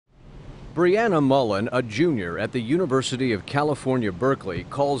Brianna Mullen, a junior at the University of California, Berkeley,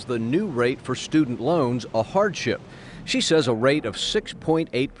 calls the new rate for student loans a hardship. She says a rate of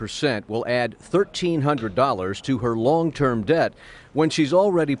 6.8% will add $1,300 to her long-term debt when she's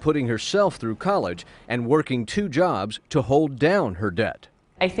already putting herself through college and working 2 jobs to hold down her debt.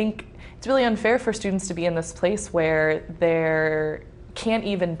 I think it's really unfair for students to be in this place where they can't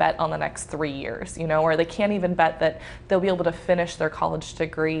even bet on the next 3 years, or they can't even bet that they'll be able to finish their college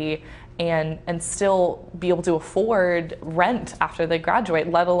degree and still be able to afford rent after they graduate,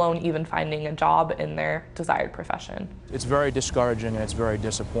 let alone even finding a job in their desired profession. It's very discouraging and it's very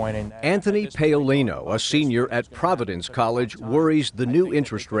disappointing. Anthony Paolino, a senior at Providence College, worries the new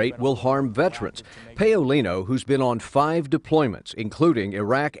interest rate will harm veterans. Paolino, who's been on 5 deployments, including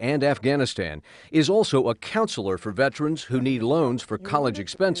Iraq and Afghanistan, is also a counselor for veterans who need loans for college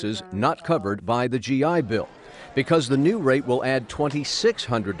expenses not covered by the GI Bill. Because the new rate will add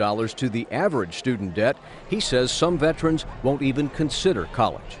 $2,600 to the average student debt, he says some veterans won't even consider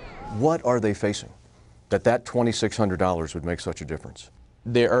college. What are they facing that $2,600 would make such a difference?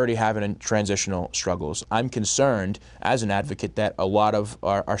 They're already having transitional struggles. I'm concerned as an advocate that a lot of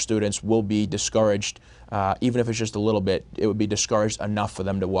our students will be discouraged, even if it's just a little bit. It would be discouraged enough for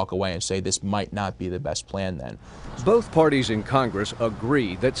them to walk away and say this might not be the best plan then. Both parties in Congress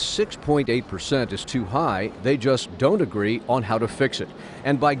agree that 6.8% is too high. They just don't agree on how to fix it.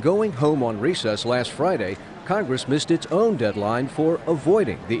 And by going home on recess last Friday, Congress missed its own deadline for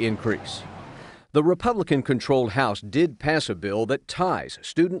avoiding the increase. The Republican-controlled House did pass a bill that ties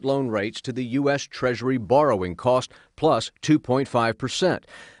student loan rates to the U.S. Treasury borrowing cost plus 2.5%.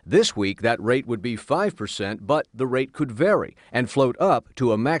 This week, that rate would be 5%, but the rate could vary and float up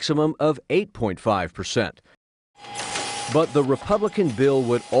to a maximum of 8.5%. But the Republican bill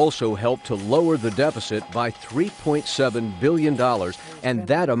would also help to lower the deficit by $3.7 billion, and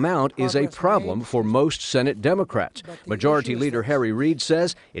that amount is a problem for most Senate Democrats. Majority Leader Harry Reid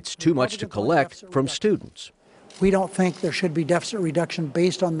says it's too much to collect from students. We don't think there should be deficit reduction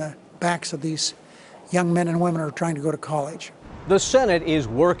based on the backs of these young men and women who are trying to go to college. The Senate is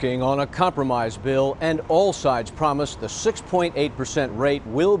working on a compromise bill, and all sides promise the 6.8% rate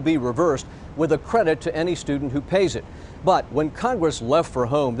will be reversed with a credit to any student who pays it. But when Congress left for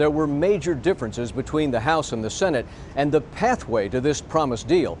home, there were major differences between the House and the Senate, and the pathway to this promised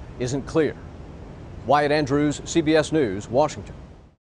deal isn't clear. Wyatt Andrews, CBS News, Washington.